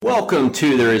Welcome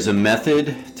to There is a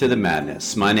Method to the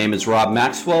Madness. My name is Rob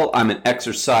Maxwell. I'm an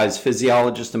exercise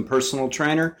physiologist and personal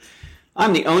trainer.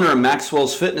 I'm the owner of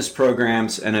Maxwell's Fitness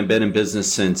Programs, and I've been in business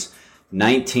since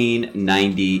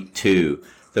 1992.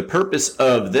 The purpose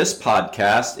of this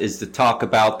podcast is to talk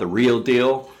about the real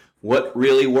deal, what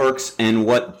really works and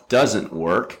what doesn't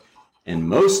work, and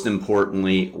most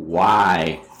importantly,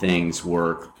 why things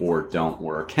work or don't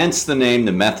work. Hence the name,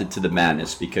 The Method to the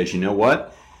Madness, because you know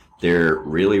what? There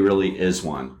really is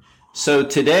one. So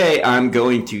today I'm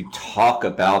going to talk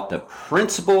about the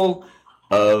principle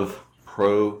of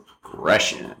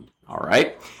progression. All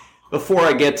right. Before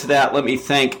I get to that, let me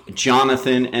thank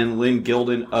Jonathan and Lynn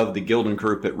Gilden of the Gilden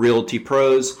Group at Realty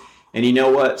Pros. And you know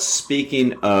what?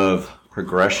 Speaking of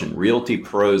progression, Realty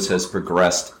Pros has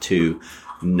progressed to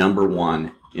number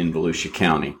one in Volusia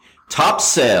County. Top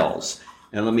sales.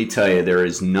 And let me tell you, there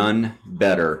is none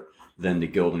better than the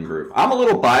Gilden Group. I'm a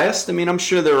little biased. I mean, I'm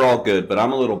sure they're all good, but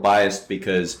I'm a little biased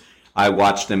because I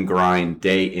watch them grind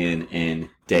day in and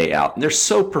day out. And they're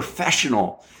so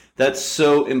professional. That's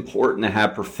so important to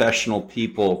have professional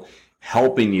people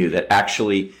helping you that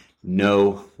actually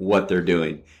know what they're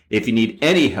doing. If you need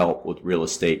any help with real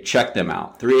estate, check them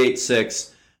out.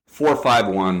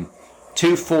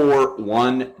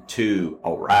 386-451-2412.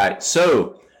 All right.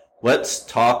 So let's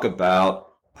talk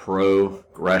about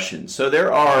progression. So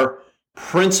there are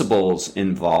principles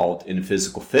involved in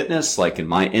physical fitness, like in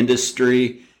my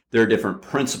industry. There are different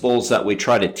principles that we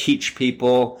try to teach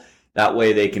people. That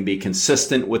way they can be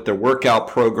consistent with their workout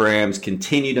programs,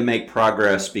 continue to make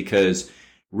progress, because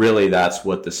really that's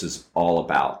what this is all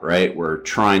about, right? We're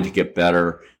trying to get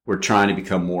better. We're trying to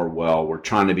become more well. We're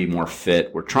trying to be more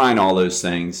fit. We're trying all those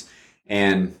things.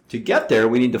 And to get there,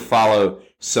 we need to follow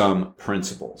some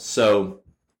principles. So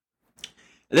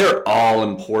they're all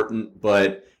important,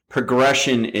 but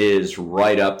progression is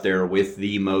right up there with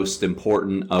the most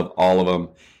important of all of them.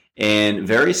 And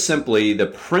very simply, the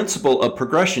principle of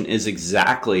progression is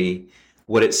exactly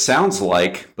what it sounds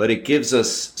like, but it gives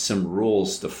us some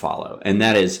rules to follow. And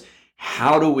that is,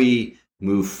 how do we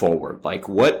move forward? Like,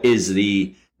 what is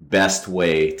the best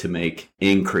way to make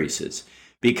increases?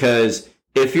 Because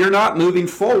if you're not moving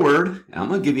forward, I'm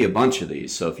going to give you a bunch of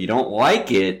these. So if you don't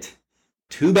like it,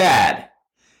 too bad.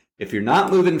 If you're not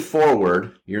moving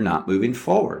forward, you're not moving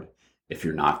forward. If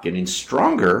you're not getting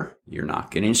stronger, you're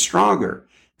not getting stronger.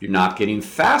 If you're not getting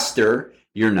faster,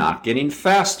 you're not getting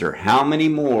faster. How many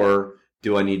more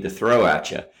do I need to throw at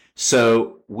you?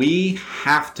 So we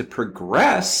have to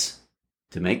progress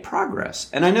to make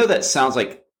progress. And I know that sounds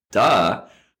like duh,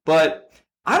 but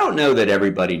I don't know that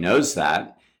everybody knows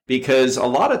that, because a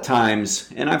lot of times,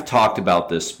 and I've talked about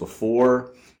this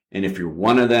before, and if you're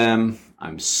one of them,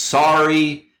 I'm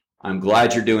sorry. I'm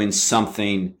glad you're doing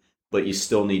something, but you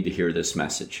still need to hear this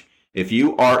message. If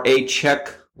you are a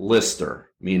checklister,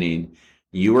 meaning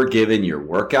you are given your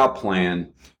workout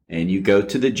plan and you go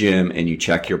to the gym and you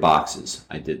check your boxes.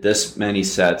 I did this many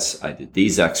sets. I did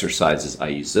these exercises. I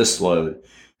use this load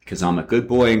because I'm a good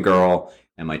boy and girl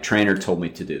and my trainer told me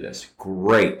to do this.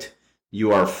 Great.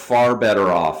 You are far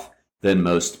better off than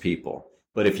most people.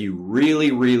 But if you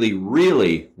really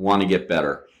want to get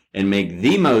better and make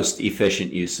the most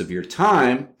efficient use of your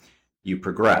time, you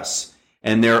progress.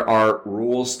 And there are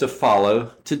rules to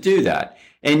follow to do that.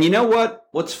 And you know what?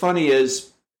 What's funny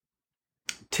is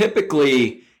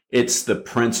typically it's the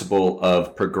principle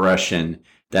of progression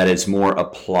that is more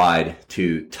applied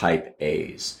to type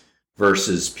A's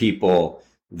versus people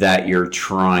that you're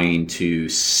trying to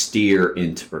steer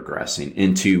into progressing,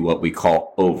 into what we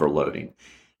call overloading.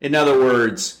 In other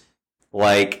words,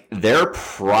 like, they're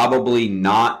probably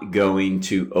not going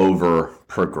to over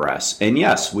progress. And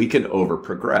yes, we can over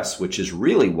progress, which is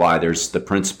really why there's the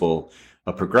principle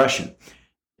of progression.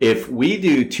 If we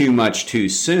do too much too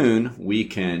soon, we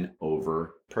can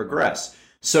over progress.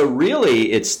 So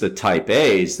really, it's the type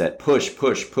A's that push.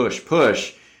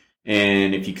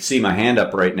 And if you can see my hand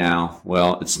up right now,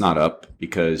 well, it's not up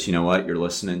because you know what? You're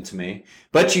listening to me.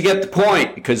 But you get the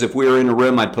point, because if we were in a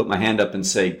room, I'd put my hand up and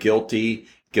say guilty.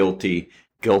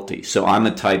 So I'm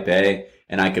a type A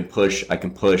and I can push.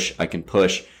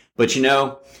 But you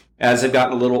know, as I've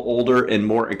gotten a little older and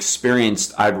more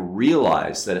experienced, I've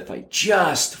realized that if I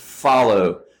just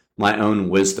follow my own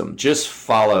wisdom, just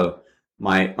follow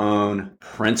my own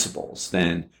principles,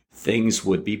 then things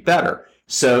would be better.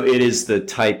 So it is the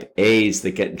type A's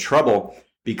that get in trouble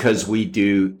because we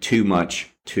do too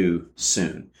much too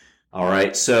soon. All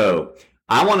right. So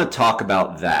I want to talk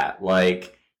about that.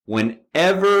 Like,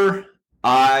 whenever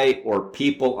I or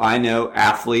people I know,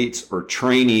 athletes or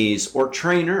trainees or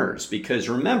trainers, because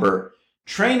remember,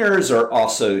 trainers are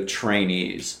also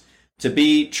trainees. To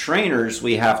be trainers,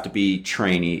 we have to be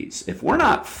trainees. If we're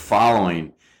not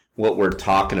following what we're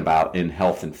talking about in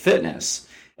health and fitness,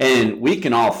 and we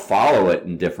can all follow it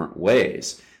in different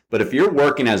ways, but if you're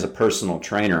working as a personal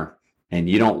trainer and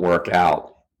you don't work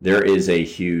out, there is a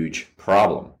huge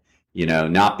problem.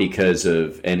 Not because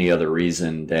of any other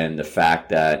reason than the fact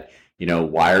that,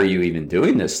 why are you even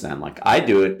doing this then? Like, I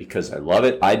do it because I love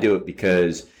it. I do it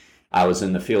because I was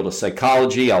in the field of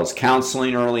psychology. I was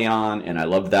counseling early on, and I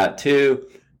loved that too.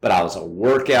 But I was a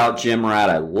workout gym rat.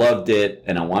 I loved it,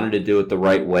 and I wanted to do it the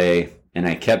right way. And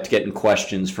I kept getting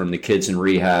questions from the kids in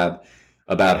rehab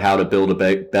about how to build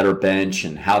a better bench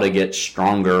and how to get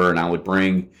stronger. And I would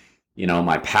bring,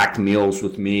 my packed meals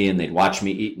with me, and they'd watch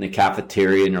me eat in the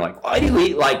cafeteria. And they're like, why do you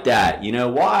eat like that?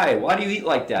 Why? Why do you eat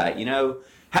like that?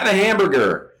 Have a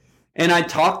hamburger. And I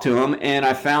talked to them, and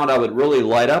I found I would really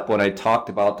light up when I talked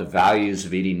about the values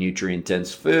of eating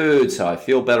nutrient-dense foods, how I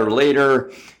feel better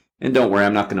later. And don't worry,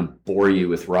 I'm not going to bore you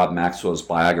with Rob Maxwell's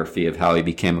biography of how he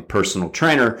became a personal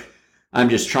trainer. I'm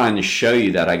just trying to show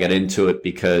you that I got into it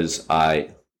because I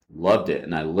loved it.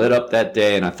 And I lit up that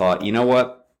day, and I thought, you know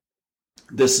what?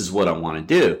 This is what I want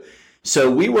to do.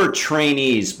 So we were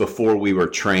trainees before we were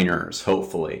trainers,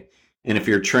 hopefully. And if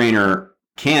your trainer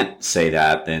can't say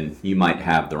that, then you might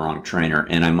have the wrong trainer.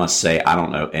 And I must say, I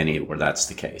don't know any where that's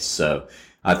the case. So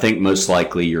I think most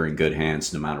likely you're in good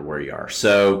hands no matter where you are.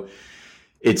 So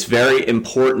it's very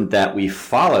important that we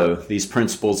follow these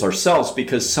principles ourselves,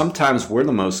 because sometimes we're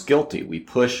the most guilty. We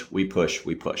push.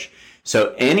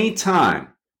 So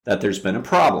anytime that there's been a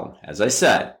problem, as I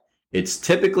said, it's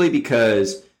typically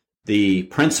because the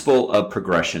principle of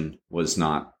progression was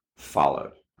not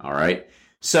followed. All right.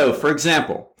 So for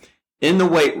example, in the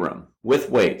weight room with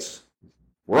weights,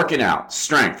 working out,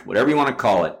 strength, whatever you want to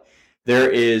call it, there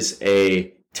is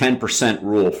a 10%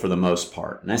 rule for the most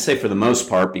part. And I say for the most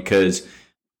part because,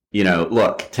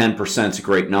 look, 10% is a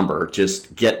great number.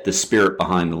 Just get the spirit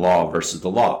behind the law versus the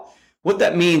law. What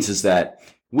that means is that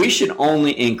we should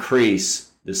only increase,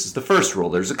 this is the first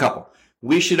rule, there's a couple.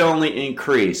 We should only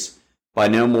increase by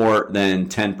no more than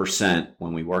 10%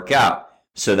 when we work out.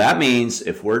 So that means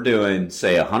if we're doing,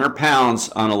 say, 100 pounds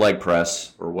on a leg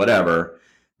press or whatever,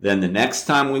 then the next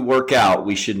time we work out,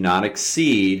 we should not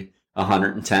exceed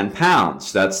 110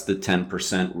 pounds. That's the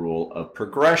 10% rule of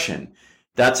progression.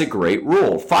 That's a great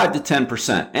rule, 5 to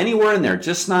 10%, anywhere in there,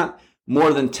 just not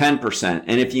more than 10%.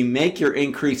 And if you make your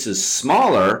increases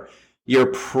smaller,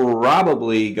 you're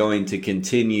probably going to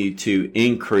continue to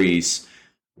increase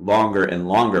longer and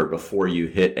longer before you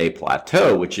hit a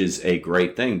plateau, which is a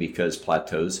great thing because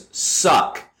plateaus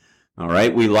suck. All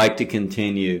right. We like to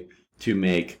continue to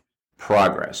make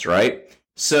progress, right?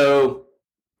 So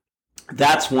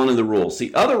that's one of the rules.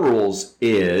 The other rules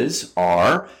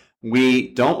are we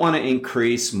don't want to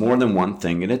increase more than one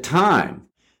thing at a time.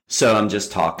 So I'm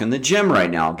just talking the gym right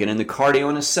now. I'll get into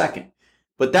cardio in a second.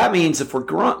 But that means if we're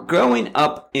growing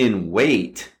up in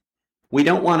weight, we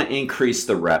don't want to increase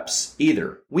the reps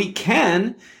either. We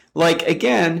can,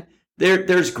 again,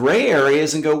 there's gray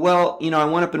areas and go, well, I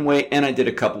went up in weight and I did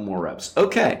a couple more reps.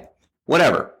 Okay,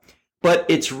 whatever. But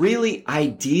it's really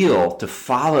ideal to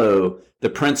follow the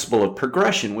principle of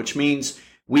progression, which means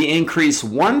we increase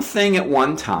one thing at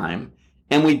one time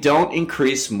and we don't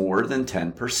increase more than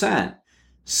 10%.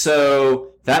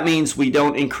 So that means we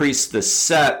don't increase the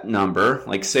set number.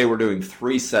 Like say we're doing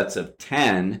 3 sets of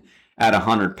 10 at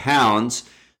 100 pounds.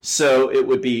 So it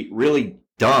would be really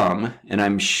dumb, and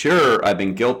I'm sure I've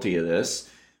been guilty of this,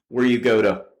 where you go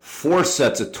to 4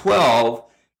 sets of 12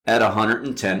 at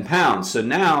 110 pounds. So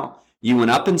now you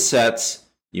went up in sets,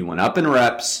 you went up in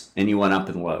reps, and you went up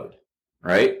in load,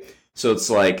 right? So it's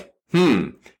like,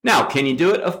 Now, can you do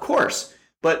it? Of course.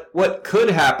 But what could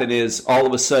happen is all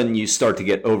of a sudden you start to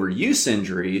get overuse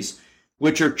injuries,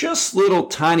 which are just little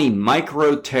tiny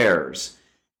micro tears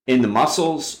in the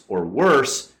muscles, or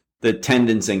worse, the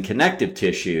tendons and connective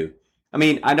tissue. I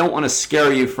mean, I don't want to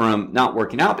scare you from not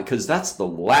working out because that's the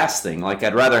last thing.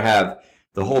 I'd rather have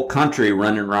the whole country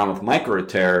running around with micro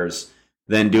tears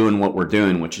than doing what we're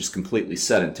doing, which is completely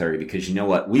sedentary, because you know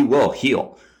what? We will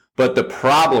heal. But the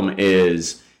problem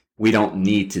is we don't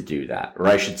need to do that. Or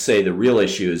I should say the real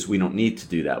issue is we don't need to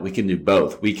do that. We can do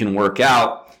both. We can work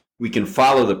out, we can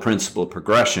follow the principle of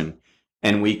progression,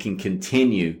 and we can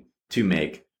continue to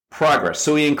make progress.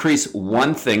 So we increase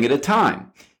one thing at a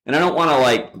time. And I don't want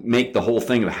to make the whole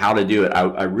thing of how to do it.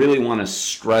 I really want to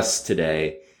stress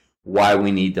today why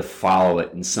we need to follow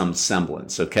it in some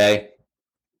semblance, okay?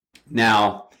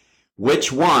 Now,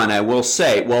 which one? I will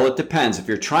say, well, it depends. If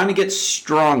you're trying to get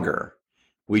stronger,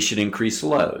 we should increase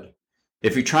load.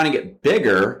 If you're trying to get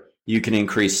bigger, you can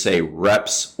increase, say,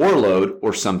 reps or load,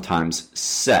 or sometimes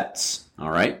sets.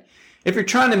 All right. If you're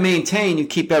trying to maintain, you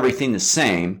keep everything the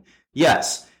same.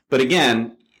 Yes. But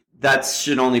again, that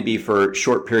should only be for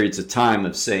short periods of time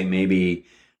of, say, maybe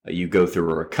you go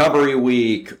through a recovery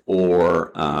week,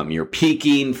 or you're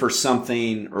peaking for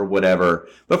something or whatever.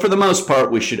 But for the most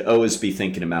part, we should always be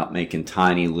thinking about making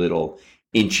tiny little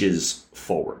inches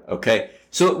forward. Okay.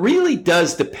 So it really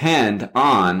does depend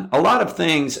on a lot of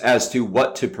things as to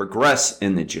what to progress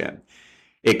in the gym.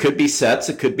 It could be sets,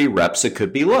 it could be reps, it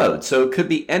could be load. So it could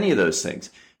be any of those things.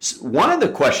 One of the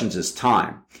questions is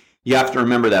time. You have to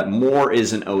remember that more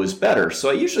isn't always better. So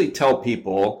I usually tell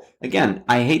people, again,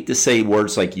 I hate to say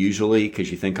words like usually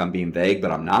because you think I'm being vague,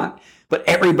 but I'm not. But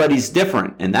everybody's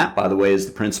different. And that, by the way, is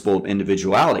the principle of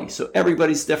individuality. So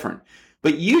everybody's different.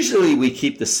 But usually we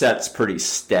keep the sets pretty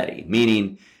steady,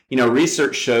 meaning,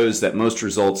 research shows that most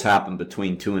results happen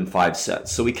between 2 and 5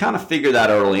 sets. So we kind of figure that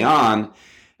early on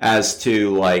as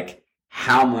to like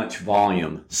how much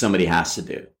volume somebody has to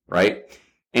do, right?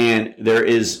 And there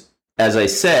is, as I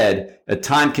said, a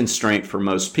time constraint for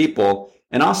most people,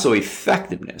 and also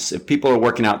effectiveness. If people are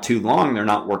working out too long, they're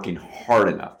not working hard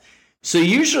enough. So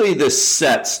usually the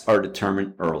sets are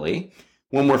determined early.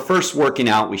 When we're first working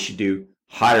out, we should do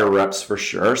higher reps for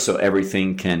sure, so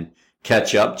everything can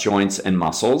catch up, joints and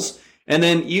muscles. And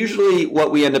then usually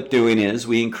what we end up doing is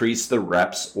we increase the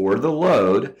reps or the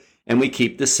load, and we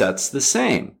keep the sets the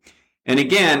same. And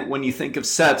again, when you think of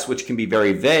sets, which can be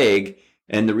very vague,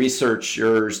 and the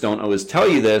researchers don't always tell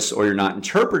you this, or you're not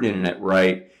interpreting it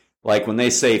right, like when they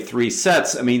say 3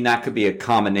 sets, that could be a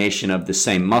combination of the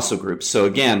same muscle groups. So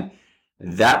again,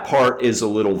 that part is a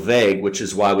little vague, which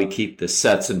is why we keep the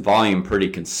sets and volume pretty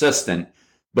consistent,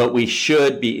 but we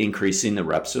should be increasing the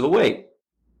reps or the weight.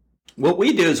 What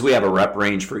we do is we have a rep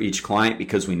range for each client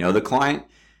because we know the client,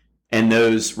 and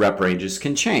those rep ranges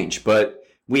can change, but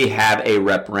we have a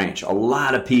rep range. A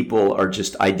lot of people are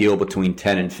just ideal between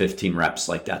 10 and 15 reps,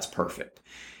 like that's perfect.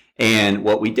 And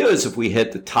what we do is if we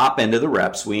hit the top end of the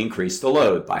reps, we increase the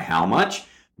load. By how much?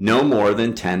 No more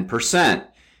than 10%.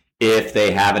 If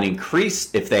they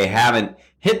haven't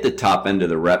hit the top end of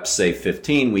the reps, say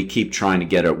 15, we keep trying to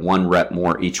get it 1 rep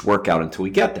more each workout until we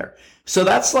get there. So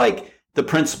that's like the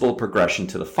principle of progression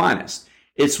to the finest.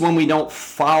 It's when we don't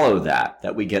follow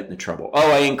that we get into trouble.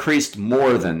 Oh, I increased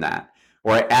more than that,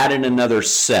 or I added another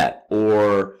set,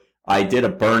 or I did a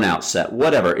burnout set,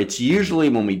 whatever. It's usually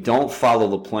when we don't follow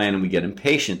the plan and we get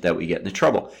impatient that we get into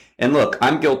trouble. And look,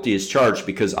 I'm guilty as charged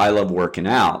because I love working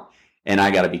out, and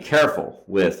I got to be careful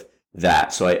with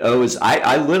that. So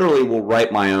I literally will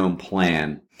write my own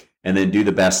plan and then do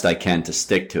the best I can to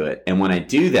stick to it. And when I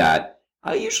do that,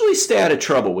 I usually stay out of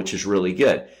trouble, which is really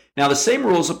good. Now, the same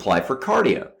rules apply for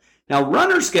cardio. Now,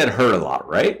 runners get hurt a lot,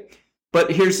 right?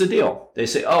 But here's the deal. They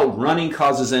say, oh, running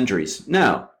causes injuries.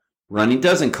 No, running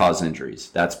doesn't cause injuries.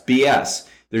 That's BS.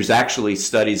 There's actually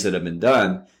studies that have been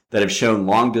done that have shown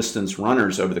long-distance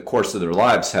runners over the course of their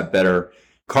lives have better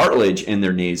cartilage in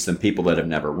their knees than people that have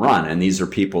never run. And these are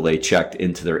people they checked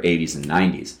into their 80s and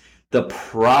 90s. The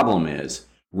problem is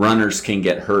runners can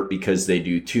get hurt because they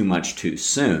do too much too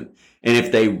soon. And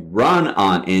if they run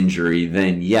on injury,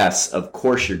 then yes, of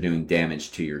course you're doing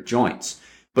damage to your joints.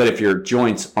 But if your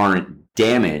joints aren't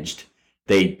damaged,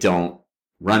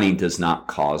 running does not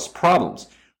cause problems.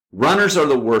 Runners are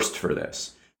the worst for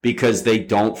this because they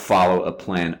don't follow a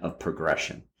plan of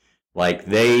progression.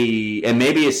 And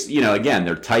maybe it's, again,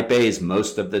 they're type A's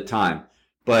most of the time,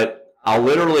 but I'll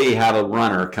literally have a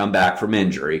runner come back from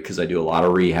injury because I do a lot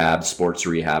of rehab, sports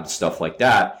rehab, stuff like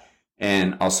that.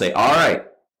 And I'll say, all right,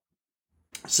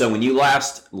 so when you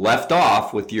last left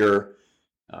off with your,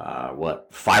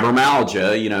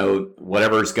 fibromyalgia,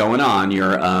 whatever's going on,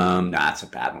 your, that's a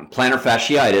bad one. Plantar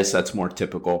fasciitis, that's more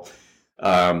typical.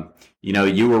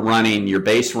 You were running, your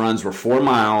base runs were 4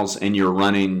 miles and you're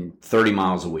running 30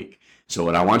 miles a week. So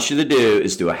what I want you to do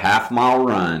is do a half-mile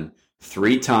run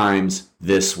 3 times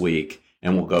this week,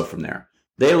 and we'll go from there.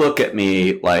 They look at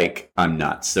me like I'm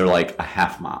nuts. They're like, a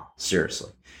half mile?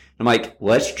 Seriously. I'm like,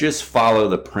 let's just follow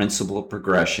the principle of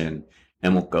progression,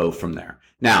 and we'll go from there.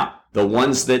 Now, the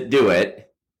ones that do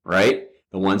it, right?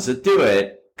 The ones that do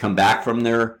it come back from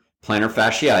their plantar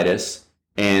fasciitis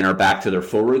and are back to their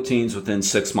full routines within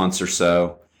 6 months or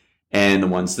so. And the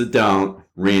ones that don't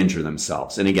re-injure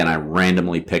themselves. And again, I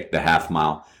randomly picked the half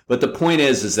mile. But the point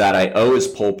is that I always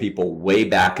pull people way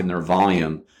back in their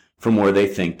volume from where they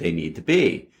think they need to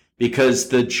be. Because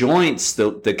the joints,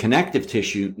 the connective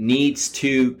tissue needs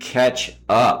to catch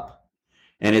up.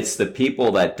 And it's the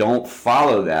people that don't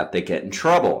follow that get in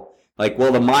trouble. Like,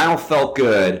 well, the mile felt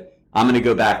good, I'm going to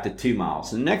go back to 2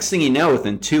 miles. And next thing you know,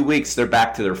 within 2 weeks, they're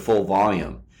back to their full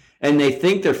volume. And they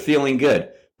think they're feeling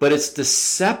good, but it's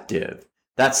deceptive.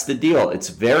 That's the deal. It's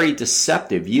very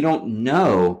deceptive. You don't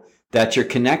know that your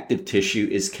connective tissue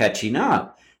is catching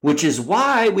up, which is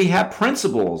why we have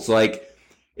principles. Like,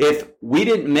 if we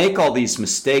didn't make all these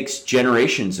mistakes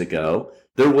generations ago,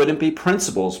 there wouldn't be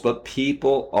principles, but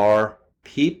people are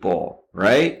people,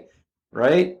 right?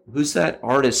 Right? Who's that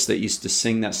artist that used to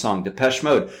sing that song? Depeche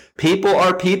Mode. People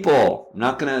are people. I'm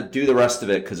not going to do the rest of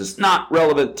it because it's not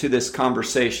relevant to this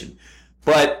conversation.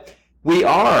 But we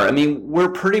are. I mean, we're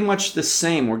pretty much the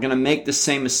same. We're going to make the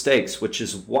same mistakes, which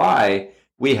is why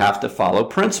we have to follow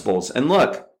principles. And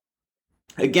look,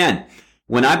 again,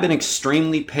 when I've been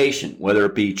extremely patient, whether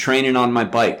it be training on my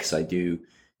bike, because I do,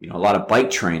 a lot of bike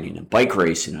training and bike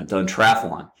racing, I've done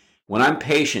triathlon. When I'm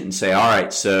patient and say, all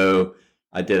right, so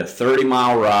I did a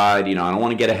 30-mile ride, I don't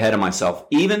want to get ahead of myself.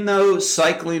 Even though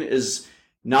cycling is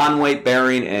non-weight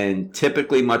bearing and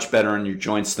typically much better on your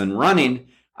joints than running,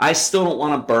 I still don't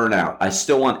want to burn out. I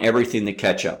still want everything to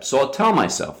catch up. So I'll tell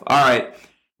myself, all right,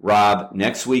 Rob,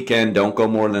 next weekend, don't go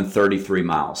more than 33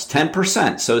 miles,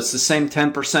 10%. So it's the same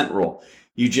 10% rule.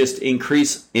 You just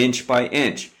increase inch by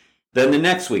inch. Then the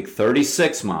next week,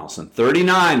 36 miles and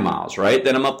 39 miles, right?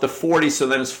 Then I'm up to 40, so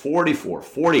then it's 44,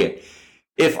 48.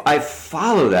 If I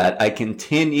follow that, I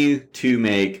continue to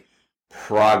make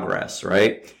progress,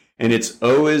 right? And it's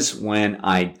always when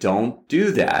I don't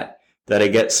do that I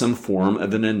get some form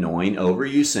of an annoying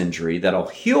overuse injury that I'll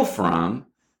heal from,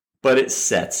 but it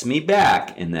sets me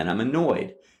back, and then I'm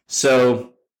annoyed.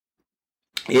 So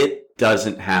it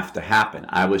doesn't have to happen.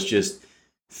 I was just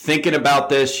thinking about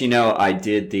this. I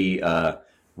did the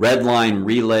red line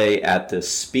relay at the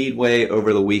Speedway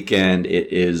over the weekend.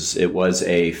 It was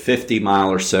a 50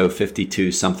 mile or so,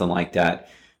 52, something like that,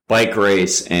 bike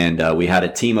race. And we had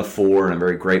a team of 4, and I'm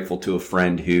very grateful to a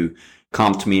friend who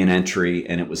comped me an entry,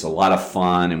 and it was a lot of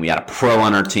fun. And we had a pro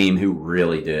on our team who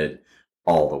really did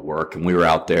all the work. And we were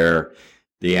out there,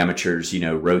 the amateurs,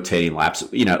 rotating laps.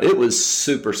 It was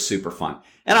super, super fun.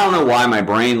 And I don't know why my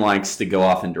brain likes to go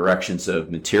off in directions of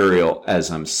material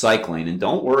as I'm cycling. And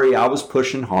don't worry, I was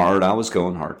pushing hard. I was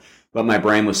going hard. But my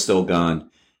brain was still going,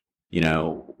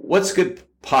 what's good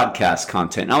podcast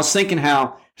content? And I was thinking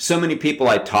how so many people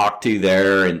I talked to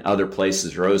there and other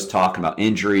places are always talking about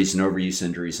injuries and overuse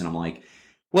injuries. And I'm like,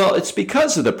 well, it's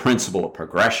because of the principle of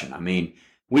progression. I mean,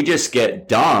 we just get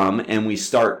dumb and we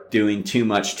start doing too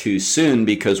much too soon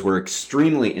because we're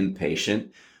extremely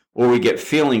impatient, or we get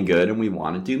feeling good and we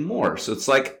want to do more. So it's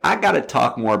like, I got to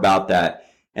talk more about that,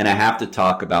 and I have to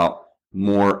talk about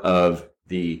more of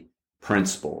the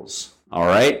principles. All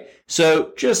right.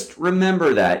 So just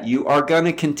remember that you are going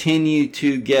to continue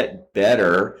to get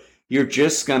better. You're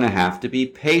just going to have to be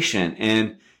patient,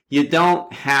 and you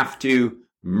don't have to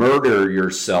murder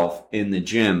yourself in the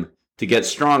gym to get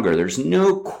stronger. There's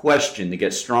no question to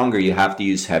get stronger, you have to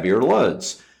use heavier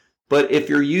loads. But if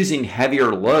you're using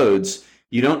heavier loads,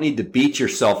 you don't need to beat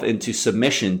yourself into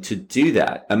submission to do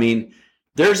that. I mean,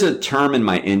 there's a term in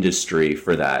my industry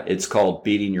for that. It's called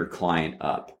beating your client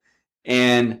up.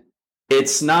 And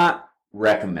it's not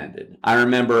recommended. I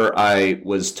remember I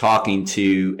was talking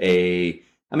to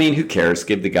who cares?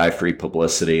 Give the guy free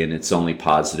publicity, and it's only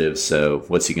positive. So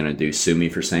what's he going to do? Sue me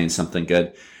for saying something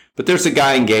good? But there's a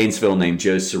guy in Gainesville named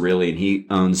Joe Cirilli, and he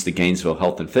owns the Gainesville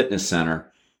Health and Fitness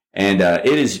Center. And it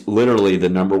is literally the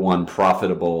number one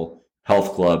profitable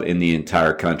health club in the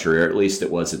entire country, or at least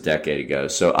it was a decade ago.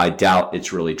 So I doubt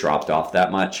it's really dropped off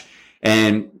that much.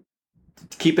 And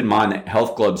keep in mind that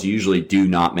health clubs usually do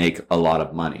not make a lot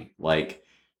of money. Like,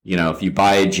 if you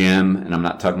buy a gym, and I'm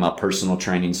not talking about personal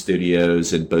training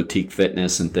studios and boutique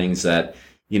fitness and things that,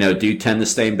 do tend to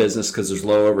stay in business because there's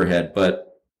low overhead. But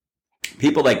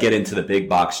people that get into the big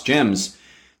box gyms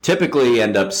typically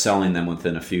end up selling them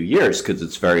within a few years because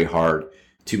it's very hard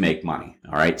to make money.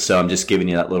 All right. So I'm just giving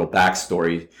you that little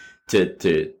backstory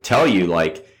to tell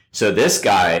you, so this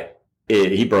guy,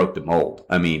 he broke the mold.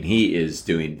 I mean, he is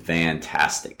doing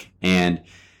fantastic. And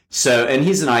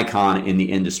he's an icon in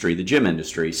the industry, the gym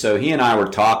industry. So he and I were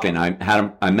talking.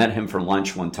 I met him for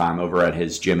lunch one time over at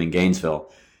his gym in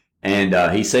Gainesville.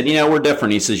 And he said, we're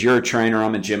different. He says, you're a trainer,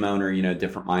 I'm a gym owner,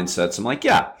 different mindsets. I'm like,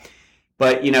 yeah.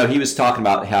 But, he was talking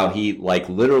about how he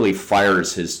literally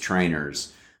fires his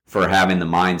trainers for having the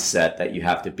mindset that you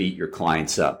have to beat your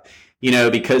clients up.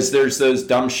 Because there's those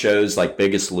dumb shows like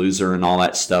Biggest Loser and all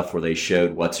that stuff where they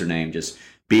showed what's her name just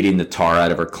beating the tar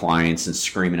out of her clients and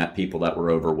screaming at people that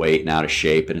were overweight and out of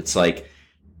shape. And it's like,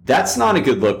 that's not a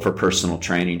good look for personal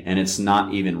training, and it's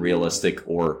not even realistic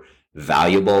or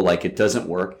valuable. It doesn't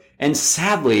work. And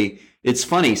sadly, it's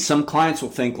funny. Some clients will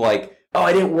think like, oh,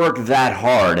 I didn't work that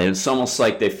hard. And it's almost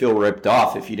like they feel ripped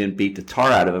off if you didn't beat the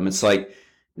tar out of them. It's like,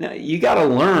 no, you got to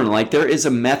learn. Like, there is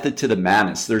a method to the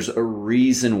madness. There's a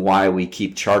reason why we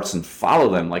keep charts and follow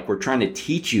them. Like, we're trying to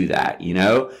teach you that, you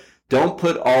know? Don't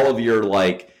put all of your,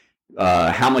 like,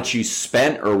 how much you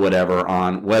spent or whatever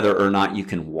on whether or not you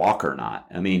can walk or not.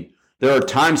 I mean, there are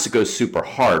times to go super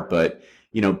hard, but,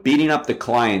 you know, beating up the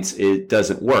clients, it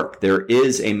doesn't work. There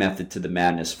is a method to the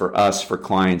madness for us, for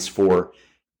clients, for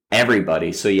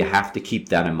everybody. So you have to keep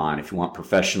that in mind. If you want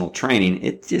professional training,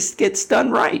 it just gets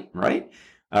done right, right?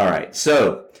 All right.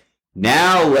 So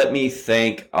now let me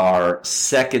thank our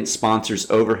second sponsors,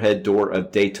 Overhead Door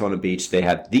of Daytona Beach. They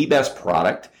have the best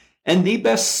product and the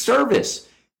best service.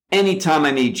 Anytime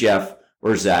I need Jeff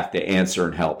or Zach to answer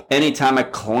and help, anytime a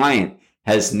client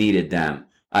has needed them,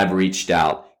 I've reached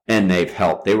out and they've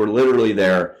helped. They were literally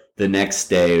there the next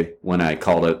day when I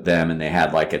called them, and they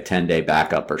had like a 10-day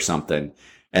backup or something.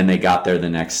 And they got there the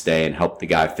next day and helped the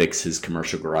guy fix his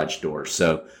commercial garage door.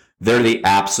 So they're the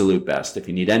absolute best. If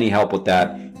you need any help with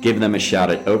that, give them a shout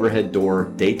at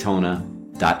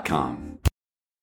overheaddordaytona.com.